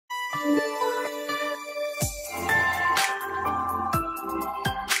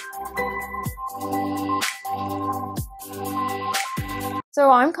So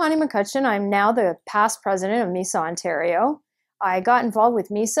I'm Connie McCutcheon. I'm now the past president of MISA Ontario. I got involved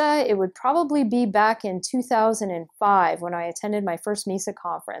with MISA. It would probably be back in 2005 when I attended my first MISA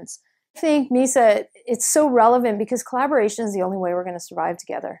conference. I think MISA, it's so relevant because collaboration is the only way we're going to survive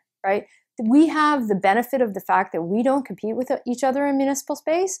together, right? We have the benefit of the fact that we don't compete with each other in municipal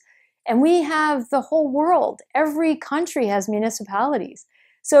space, and we have the whole world. Every country has municipalities.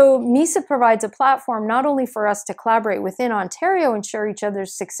 So MISA provides a platform not only for us to collaborate within Ontario and share each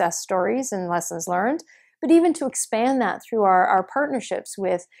other's success stories and lessons learned, but even to expand that through our partnerships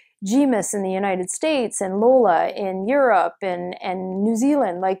with GMIS in the United States and LOLA in Europe and New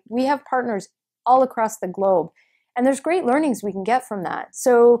Zealand. Like, we have partners all across the globe. And there's great learnings we can get from that.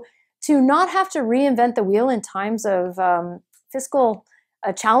 So to not have to reinvent the wheel in times of fiscal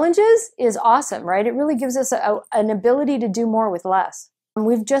challenges is awesome, right? It really gives us an ability to do more with less.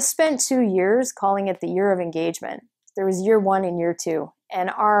 We've just spent 2 years calling it the year of engagement. There was year 1 and year 2. And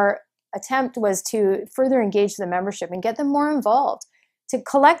our attempt was to further engage the membership and get them more involved. To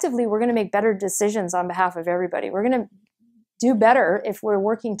collectively, we're going to make better decisions on behalf of everybody. We're going to do better if we're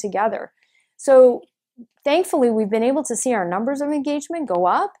working together. So thankfully, we've been able to see our numbers of engagement go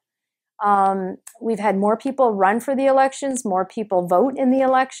up. We've had more people run for the elections, more people vote in the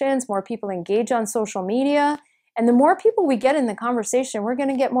elections, more people engage on social media. And the more people we get in the conversation, we're going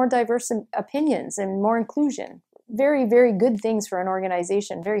to get more diverse opinions and more inclusion. Very, very good things for an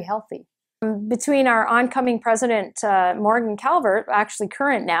organization, very healthy. Between our oncoming president, Morgan Calvert, actually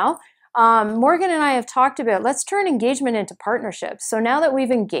current now, Morgan and I have talked about, let's turn engagement into partnerships. So now that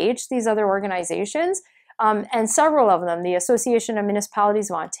we've engaged these other organizations, and several of them, the Association of Municipalities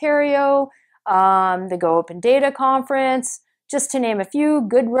of Ontario, the Go Open Data Conference, just to name a few,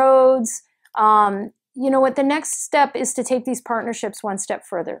 Good Roads, you know what, the next step is to take these partnerships one step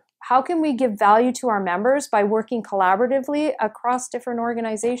further. How can we give value to our members by working collaboratively across different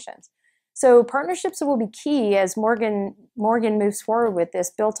organizations? So partnerships will be key as Morgan moves forward with this,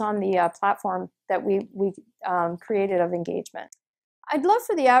 built on the platform that we created of engagement. I'd love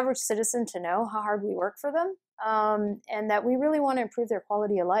for the average citizen to know how hard we work for them, and that we really want to improve their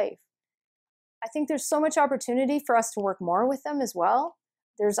quality of life. I think there's so much opportunity for us to work more with them as well.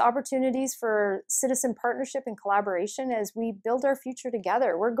 There's opportunities for citizen partnership and collaboration as we build our future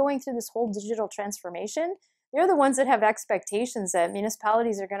together. We're going through this whole digital transformation. They're the ones that have expectations that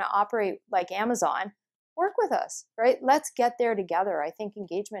municipalities are going to operate like Amazon. Work with us, right? Let's get there together. I think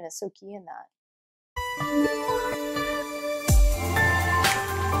engagement is so key in that.